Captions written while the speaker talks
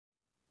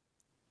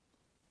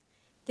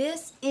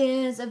This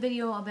is a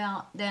video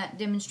that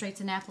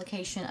demonstrates an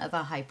application of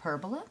a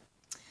hyperbola.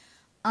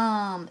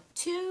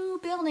 Two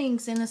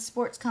buildings in a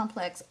sports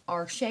complex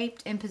are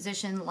shaped and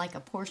positioned like a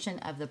portion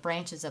of the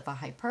branches of a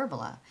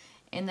hyperbola,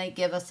 and they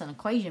give us an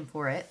equation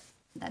for it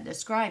that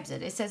describes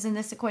it. It says in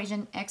this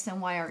equation, x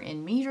and y are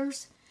in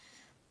meters,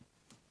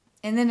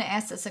 and then it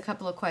asks us a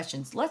couple of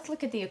questions. Let's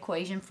look at the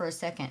equation for a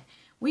second.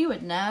 We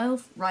would know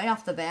right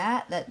off the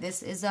bat that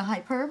this is a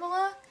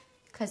hyperbola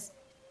because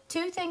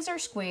two things are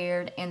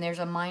squared and there's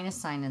a minus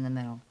sign in the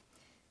middle.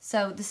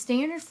 So the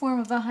standard form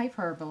of a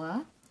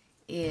hyperbola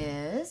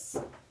is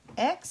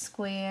x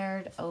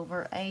squared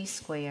over a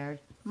squared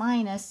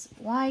minus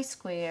y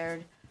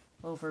squared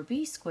over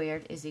b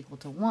squared is equal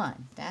to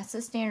 1. That's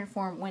the standard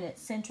form when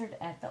it's centered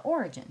at the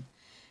origin.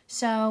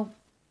 So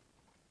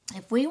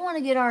if we want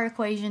to get our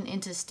equation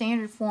into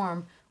standard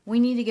form, we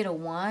need to get a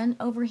 1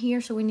 over here,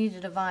 so we need to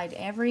divide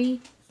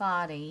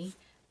everybody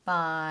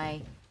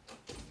by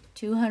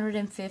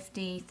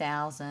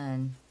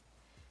 250,000.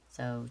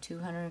 So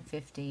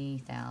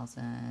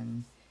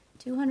 250,000,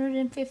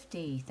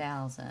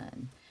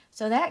 250,000.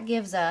 So that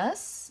gives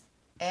us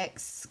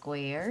x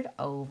squared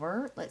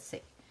over, let's see,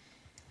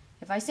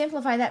 if I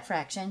simplify that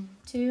fraction,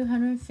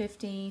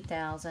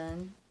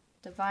 250,000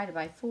 divided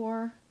by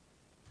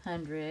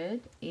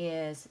 400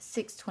 is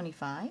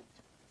 625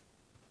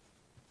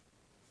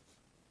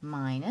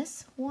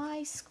 minus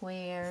y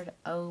squared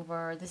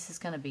over, this is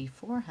going to be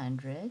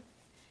 400,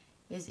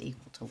 is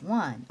equal to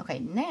 1. Okay,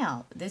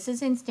 now this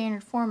is in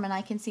standard form, and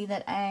I can see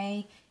that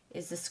a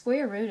is the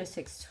square root of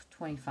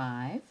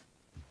 625,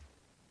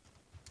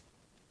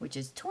 which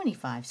is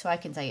 25. So I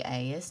can say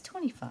a is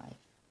 25.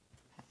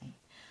 Okay.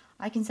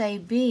 I can say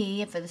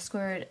b, for the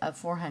square root of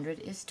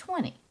 400, is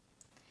 20.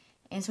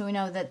 And so we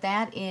know that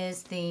that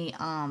is the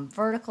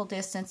vertical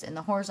distance and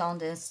the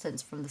horizontal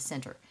distance from the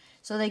center.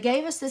 So they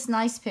gave us this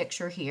nice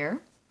picture here.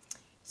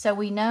 So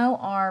we know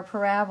our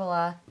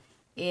parabola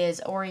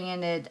is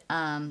oriented,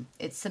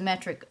 it's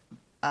symmetric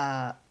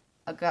about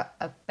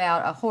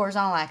a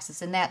horizontal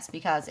axis, and that's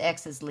because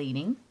x is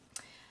leading.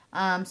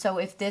 So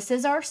if this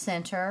is our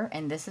center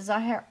and this is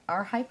our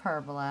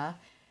hyperbola,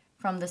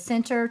 from the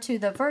center to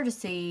the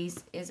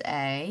vertices is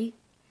a,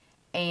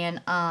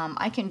 and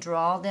I can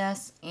draw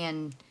this,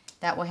 and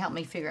that will help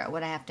me figure out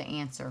what I have to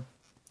answer.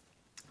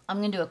 I'm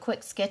going to do a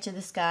quick sketch of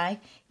this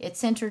guy. It's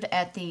centered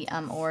at the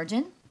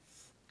origin.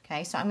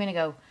 Okay, so I'm going to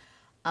go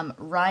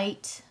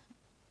right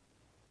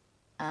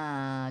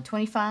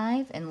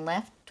 25 and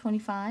left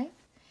 25.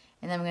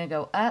 And then I'm going to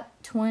go up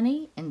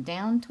 20 and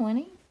down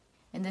 20.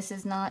 And this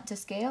is not to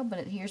scale,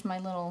 but here's my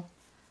little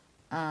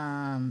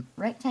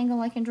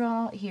rectangle I can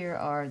draw. Here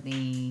are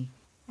the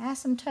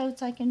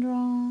asymptotes I can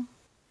draw.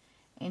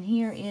 And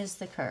here is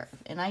the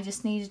curve. And I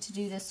just needed to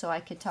do this so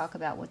I could talk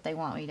about what they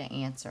want me to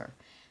answer.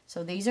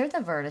 So these are the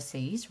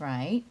vertices,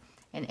 right?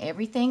 And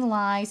everything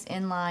lies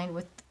in line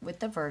with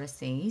the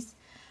vertices.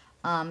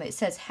 It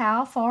says,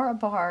 how far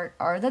apart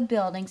are the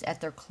buildings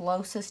at their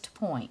closest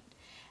point?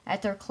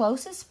 At their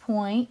closest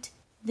point,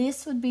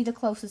 this would be the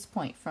closest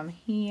point from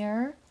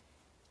here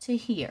to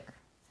here.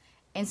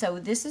 And so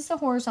this is the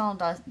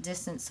horizontal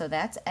distance, so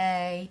that's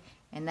A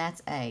and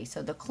that's A.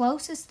 So the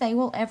closest they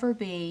will ever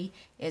be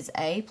is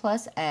A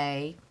plus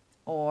A,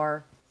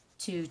 or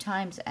 2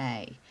 times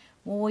A.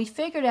 Well, we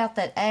figured out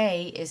that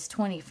A is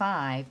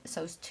 25,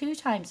 so 2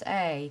 times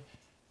A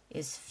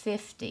is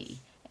 50.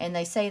 And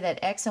they say that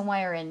x and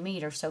y are in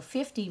meters, so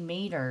 50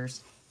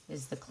 meters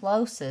is the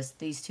closest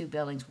these two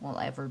buildings will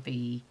ever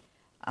be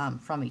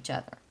from each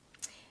other.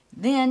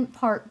 Then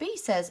part B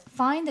says,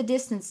 find the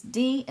distance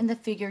D in the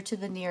figure to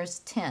the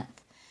nearest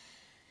tenth.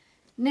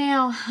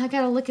 Now, I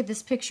got to look at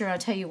this picture and I'll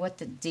tell you what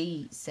the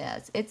D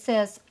says. It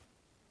says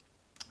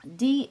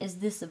D is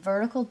this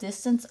vertical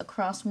distance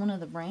across one of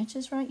the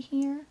branches right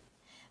here.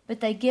 But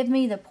they give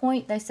me the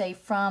point, they say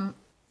from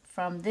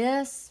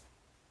this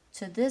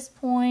to this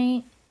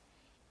point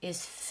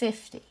is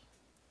 50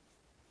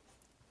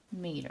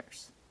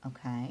 meters,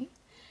 okay?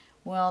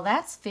 Well,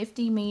 that's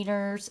 50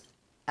 meters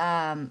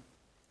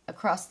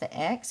across the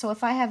x. So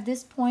if I have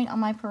this point on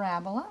my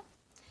parabola,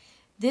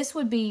 this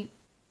would be,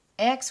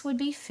 x would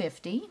be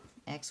 50,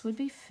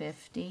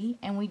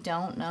 and we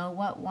don't know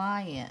what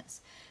y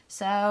is.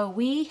 So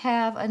we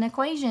have an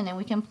equation, and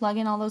we can plug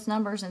in all those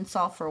numbers and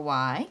solve for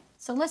y.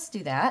 So let's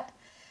do that.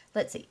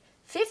 Let's see,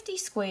 50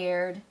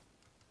 squared,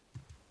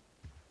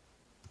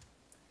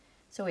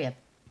 so we have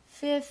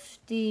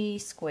 50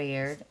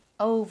 squared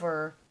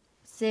over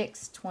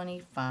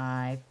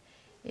 625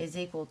 is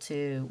equal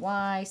to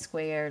y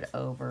squared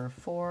over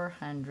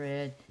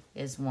 400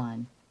 is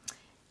 1.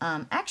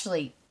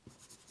 Actually,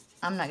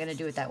 I'm not going to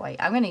do it that way.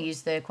 I'm going to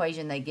use the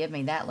equation they give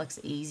me. That looks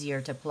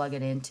easier to plug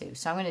it into.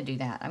 So I'm going to do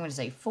that. I'm going to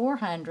say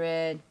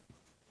 400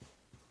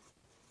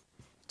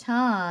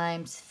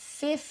 times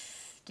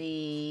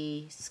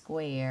 50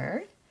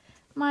 squared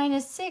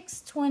minus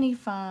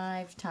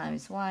 625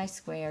 times y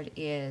squared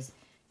is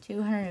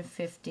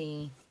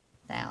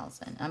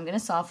 250,000. I'm going to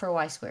solve for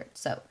y squared.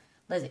 So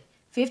let's see.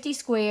 50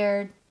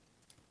 squared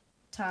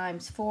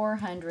times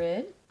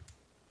 400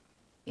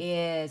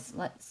 is,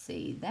 let's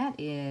see, that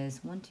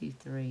is 1, 2,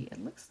 3.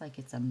 It looks like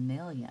it's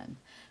 1,000,000.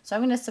 So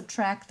I'm going to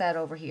subtract that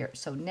over here.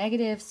 So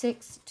negative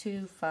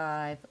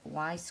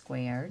 625y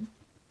squared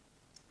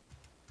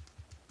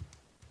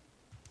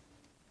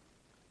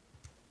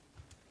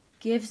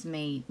gives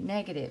me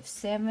negative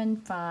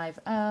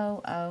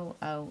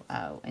 750,000.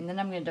 And then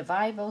I'm going to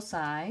divide both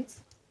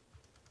sides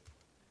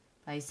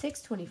by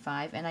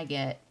 625, and I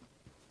get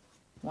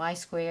y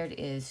squared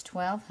is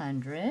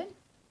 1,200.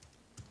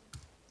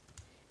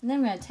 And then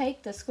I'm going to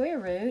take the square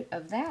root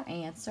of that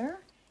answer,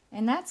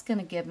 and that's going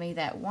to give me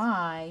that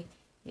y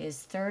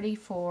is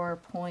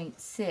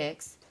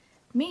 34.6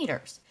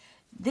 meters.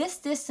 This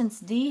distance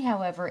d,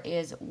 however,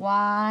 is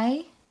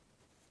y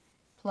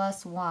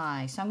plus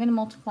y. So I'm going to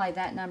multiply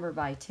that number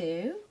by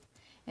 2.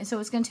 And so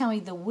it's going to tell me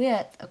the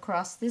width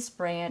across this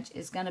branch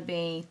is going to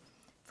be,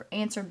 for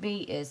answer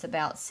B, is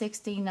about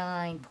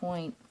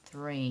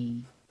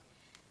 69.3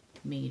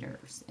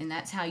 meters. And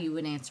that's how you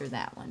would answer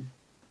that one.